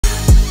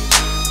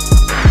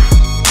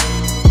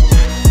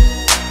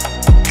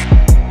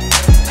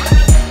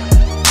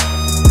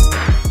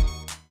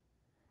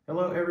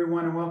Hello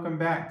everyone and welcome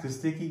back to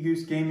Sticky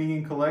Goose Gaming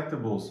and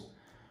Collectibles.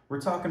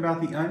 We're talking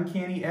about the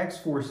Uncanny X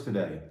Force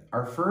today,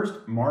 our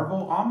first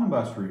Marvel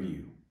Omnibus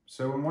review.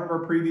 So in one of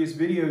our previous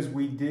videos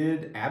we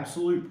did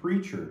Absolute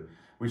Preacher,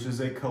 which is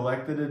a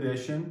collected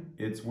edition.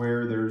 It's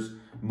where there's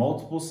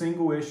multiple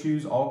single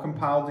issues all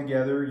compiled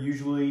together,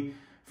 usually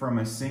from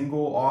a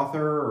single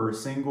author or a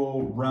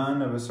single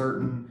run of a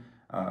certain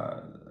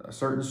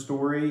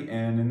story,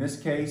 and in this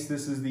case,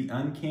 this is the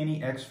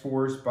Uncanny X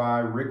Force by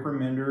Rick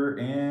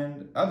Remender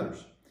and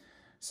others.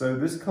 So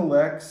this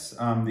collects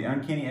the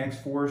Uncanny X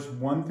Force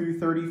 1 through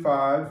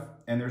 35,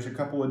 and there's a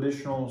couple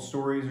additional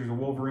stories. There's a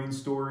Wolverine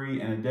story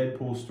and a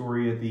Deadpool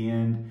story at the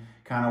end,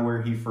 kind of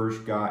where he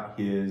first got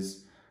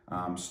his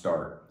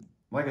start.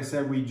 Like I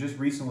said, we just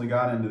recently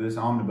got into this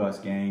omnibus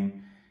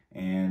game,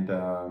 and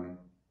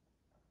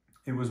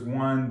it was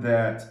one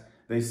that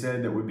they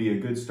said that would be a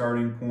good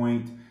starting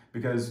point,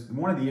 because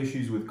one of the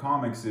issues with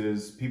comics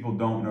is people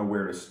don't know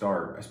where to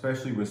start,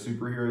 especially with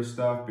superhero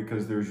stuff,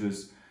 because there's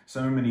just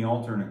so many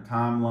alternate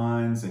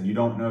timelines and you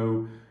don't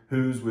know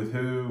who's with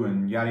who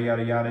and yada,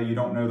 yada, yada. You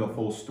don't know the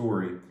full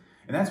story.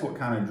 And that's what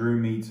kind of drew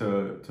me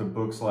to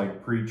books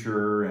like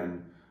Preacher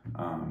and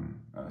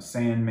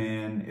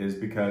Sandman, is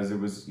because it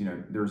was,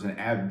 there was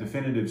a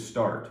definitive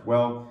start.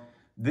 Well,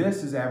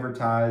 this is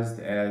advertised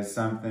as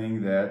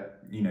something that,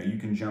 you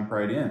can jump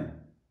right in.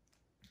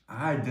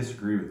 I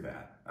disagree with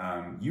that.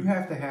 You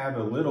have to have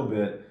a little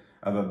bit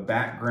of a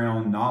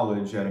background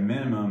knowledge at a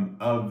minimum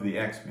of the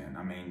X-Men.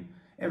 I mean,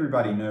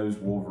 everybody knows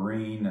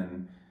Wolverine,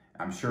 and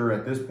I'm sure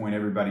at this point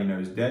everybody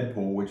knows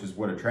Deadpool, which is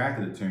what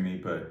attracted it to me,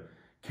 but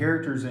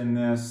characters in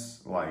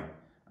this like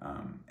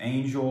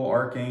Angel,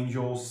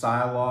 Archangel,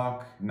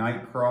 Psylocke,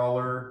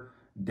 Nightcrawler,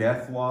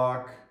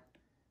 Deathlock,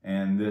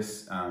 and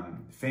this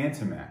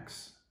Phantom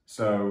X.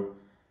 So,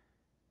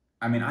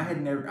 I've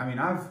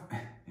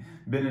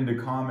been into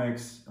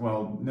comics,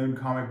 well, known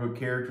comic book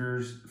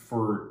characters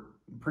for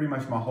pretty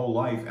much my whole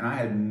life, and I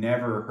had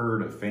never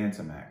heard of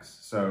Phantom X.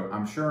 So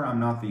I'm sure I'm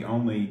not the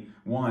only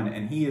one,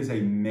 and he is a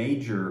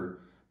major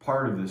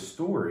part of the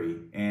story.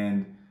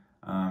 And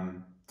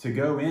to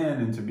go in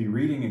and to be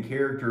reading a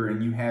character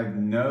and you have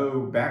no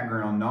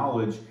background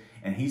knowledge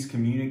and he's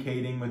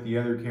communicating with the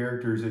other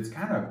characters, it's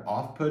kind of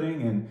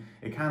off-putting, and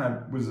it kind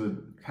of was a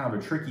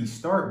tricky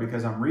start,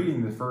 because I'm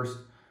reading the first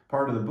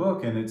part of the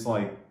book and it's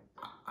like,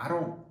 I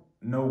don't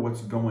know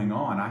what's going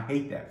on. I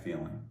hate that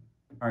feeling.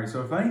 All right,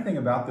 so a funny thing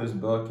about this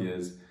book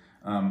is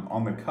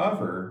on the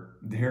cover,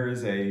 there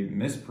is a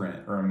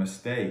misprint or a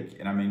mistake.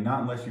 And I mean,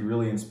 not unless you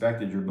really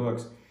inspected your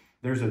books,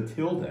 there's a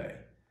tilde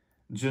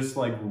just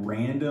like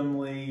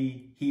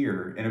randomly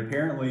here. And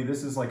apparently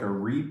this is like a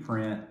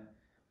reprint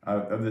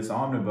of this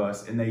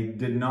omnibus, and they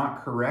did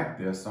not correct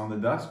this on the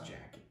dust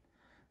jacket.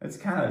 That's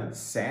kind of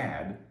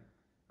sad.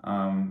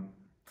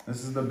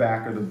 This is the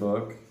back of the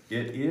book.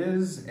 It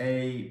is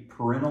a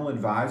parental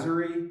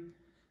advisory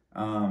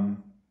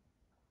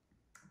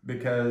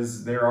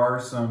because there are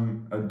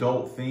some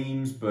adult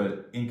themes,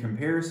 but in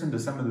comparison to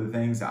some of the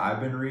things that I've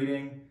been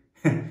reading,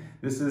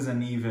 this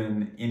isn't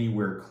even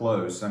anywhere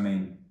close. I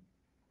mean,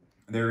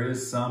 there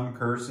is some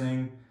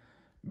cursing,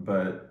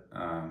 but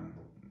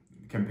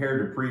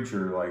compared to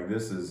Preacher, like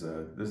this is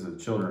a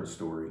children's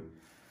story.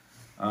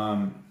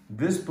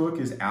 This book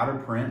is out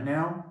of print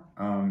now.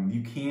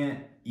 You can't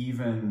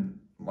even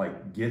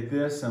get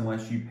this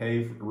unless you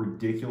pay a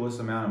ridiculous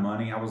amount of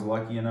money. I was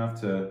lucky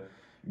enough to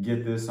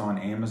get this on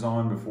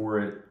Amazon before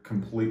it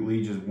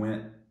completely just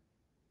went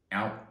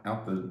out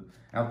the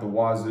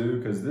wazoo,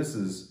 because this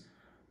is,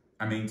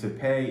 I mean, to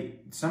pay,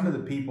 some of the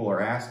people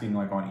are asking,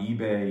 like on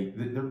eBay,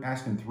 they're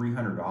asking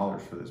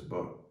 $300 for this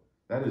book.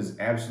 That is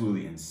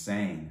absolutely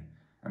insane.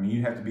 I mean,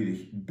 you have to be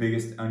the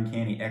biggest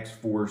Uncanny X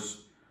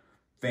Force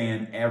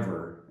fan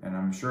ever, and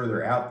I'm sure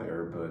they're out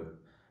there, but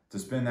to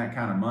spend that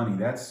kind of money,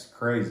 that's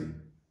crazy.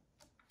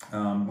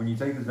 When you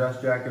take the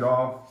dust jacket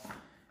off,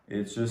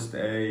 it's just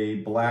a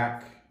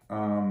black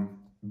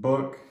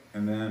book,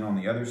 and then on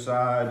the other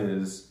side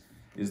is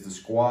the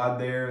squad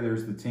there.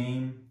 There's the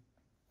team.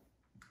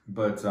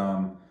 But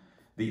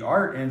the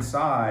art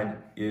inside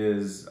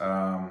is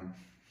kind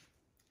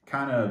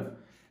of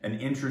an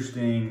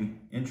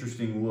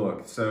interesting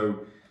look.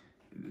 So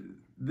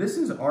this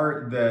is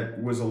art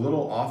that was a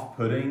little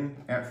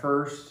off-putting at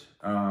first.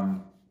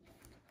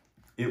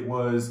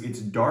 It's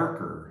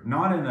darker,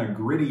 not in a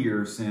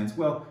grittier sense.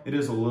 Well, it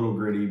is a little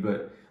gritty,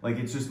 but like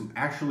it's just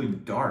actually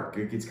dark.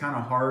 It's kind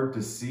of hard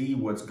to see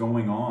what's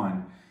going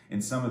on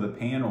in some of the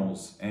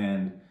panels,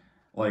 and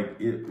like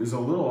it was a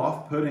little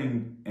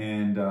off-putting.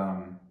 And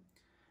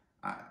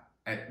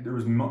there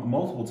was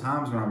multiple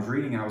times when I was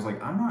reading, I was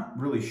like, I'm not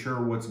really sure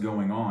what's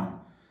going on.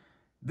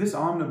 This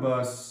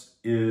omnibus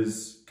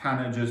is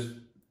kind of just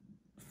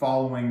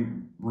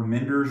following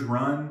Remender's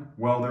run.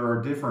 Well, there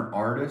are different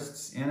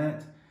artists in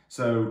it.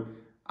 So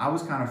I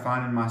was kind of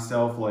finding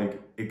myself like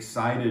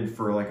excited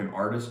for like an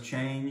artist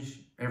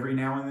change every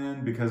now and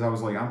then, because I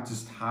was like, I'm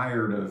just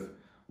tired of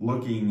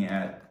looking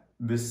at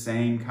this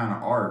same kind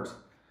of art.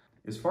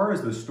 As far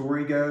as the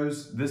story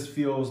goes, this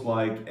feels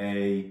like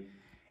a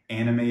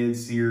animated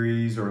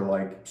series or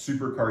like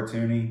super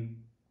cartoony.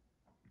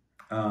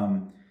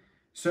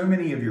 So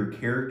many of your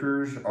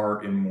characters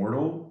are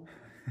immortal.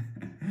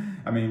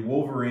 I mean,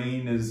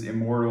 Wolverine is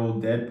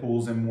immortal,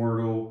 Deadpool's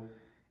immortal,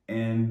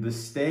 and the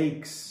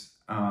stakes,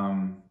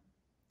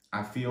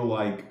 I feel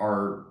like,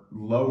 are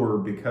lower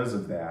because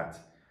of that.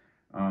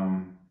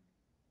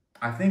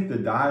 I think the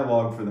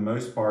dialogue for the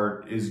most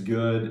part is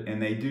good,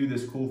 and they do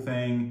this cool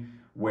thing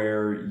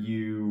where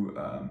you,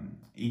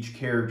 each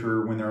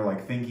character, when they're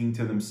like thinking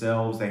to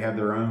themselves, they have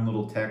their own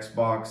little text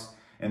box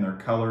and their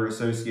color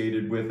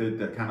associated with it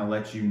that kind of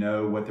lets you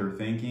know what they're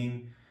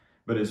thinking.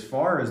 But as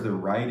far as the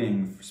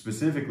writing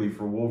specifically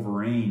for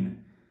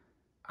Wolverine,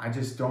 I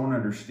just don't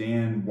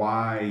understand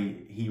why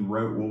he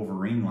wrote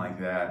Wolverine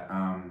like that.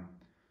 I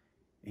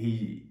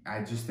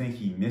just think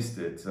he missed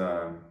it.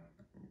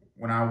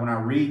 When I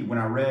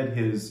read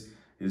his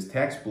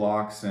text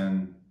blocks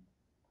and,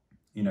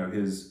 you know,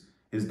 his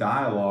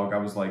dialogue, I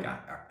was like,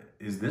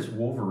 is this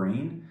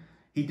Wolverine?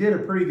 He did a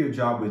pretty good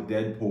job with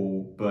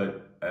Deadpool,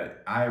 but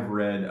I've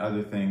read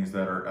other things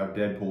that are of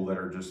Deadpool that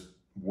are just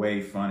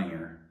way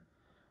funnier.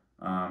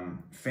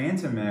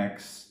 Phantom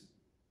X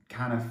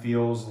kind of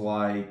feels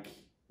like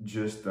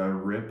just a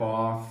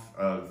ripoff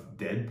of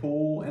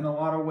Deadpool in a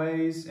lot of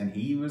ways, and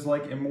he was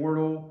like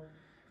immortal.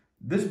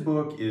 This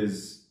book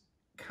is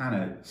kind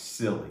of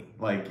silly.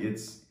 Like,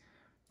 it's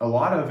a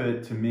lot of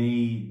it to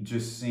me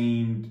just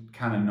seemed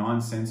kind of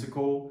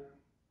nonsensical,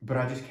 but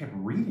I just kept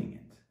reading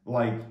it.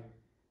 Like,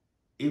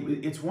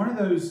 it's one of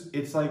those,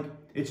 it's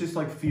just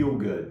like feel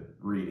good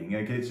reading.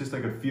 Like, it's just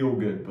like a feel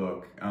good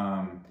book.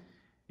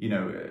 You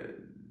know,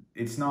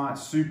 it's not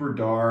super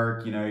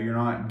dark, you know, you're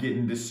not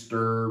getting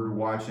disturbed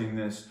watching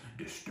this,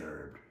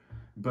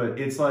 but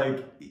it's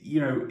like,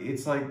 you know,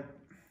 it's like,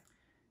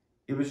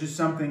 it was just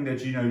something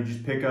that, you know, you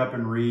just pick up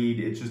and read.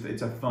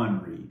 It's a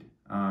fun read.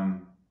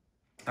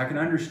 I can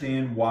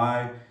understand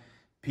why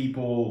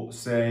people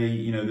say,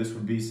 you know, this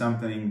would be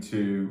something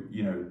to,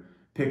 you know,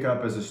 pick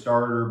up as a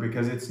starter,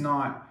 because it's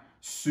not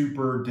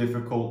super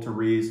difficult to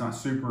read. It's not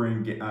super,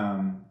 you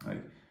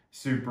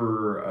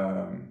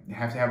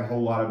have to have a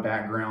whole lot of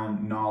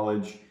background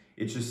knowledge.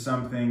 It's just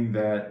something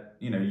that,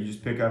 you know, you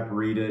just pick up,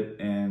 read it,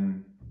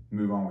 and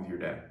move on with your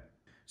day.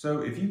 So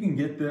if you can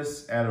get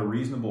this at a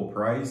reasonable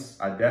price,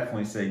 I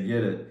definitely say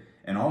get it.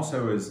 And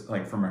also, as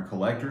like from a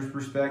collector's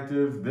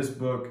perspective, this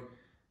book,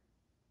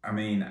 I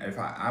mean, if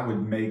I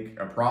would make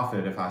a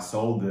profit if I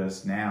sold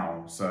this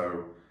now.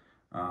 So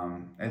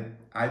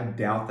I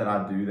doubt that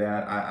I'd do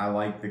that. I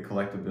like the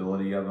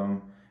collectability of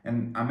them,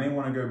 and I may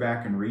want to go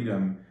back and read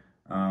them.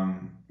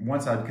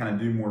 Once I kind of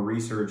do more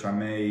research, I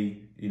may,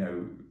 you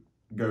know,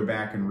 go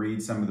back and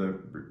read some of the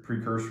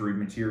precursory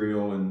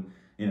material and,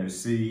 you know,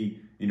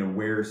 see, you know,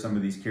 where some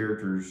of these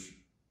characters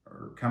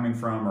are coming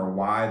from or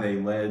why they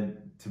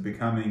led to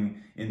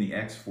becoming in the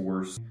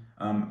X-Force.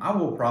 I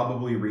will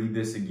probably read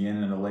this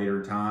again at a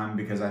later time,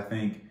 because I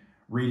think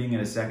reading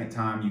it a second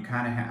time, you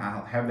kind of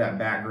have that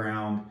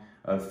background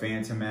of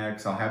Phantom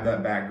X. I'll have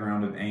that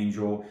background of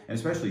Angel, and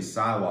especially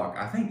Psylocke.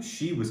 I think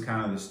she was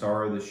kind of the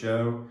star of the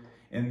show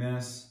in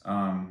this.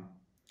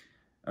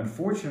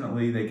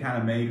 Unfortunately, they kind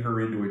of made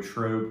her into a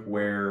trope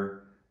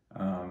where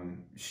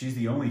she's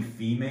the only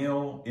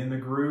female in the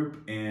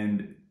group,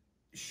 and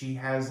she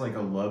has like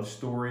a love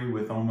story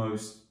with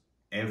almost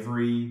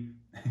every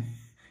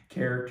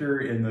character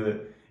in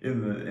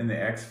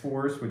the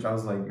X-Force, which I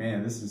was like,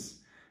 man, this is,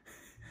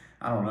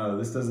 I don't know,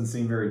 this doesn't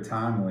seem very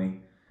timely.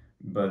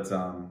 But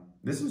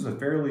this was a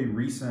fairly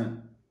recently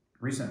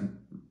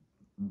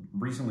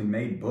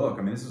made book.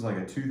 I mean, this is like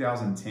a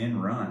 2010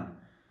 run.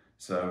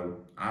 So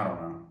I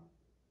don't know.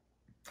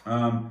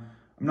 I'm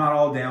not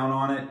all down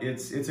on it.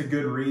 It's a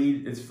good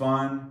read. It's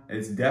fun.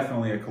 It's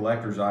definitely a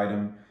collector's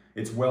item.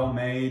 It's well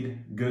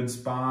made, good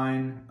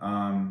spine,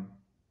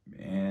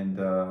 and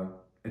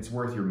it's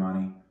worth your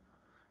money.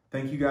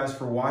 Thank you guys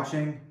for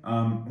watching.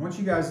 I want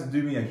you guys to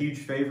do me a huge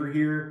favor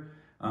here.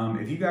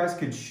 If you guys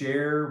could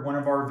share one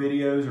of our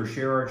videos or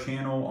share our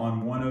channel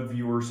on one of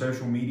your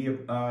social media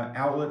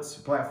outlets,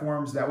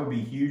 platforms, that would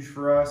be huge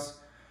for us.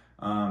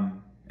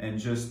 And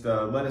just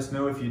let us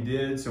know if you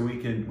did, so we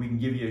can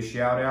give you a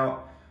shout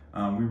out.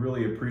 We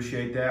really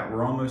appreciate that.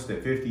 We're almost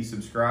at 50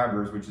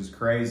 subscribers, which is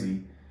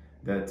crazy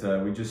that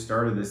we just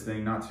started this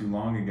thing not too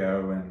long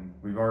ago, and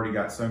we've already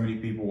got so many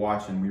people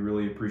watching. We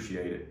really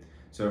appreciate it.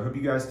 So I hope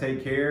you guys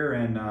take care,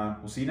 and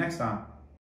we'll see you next time.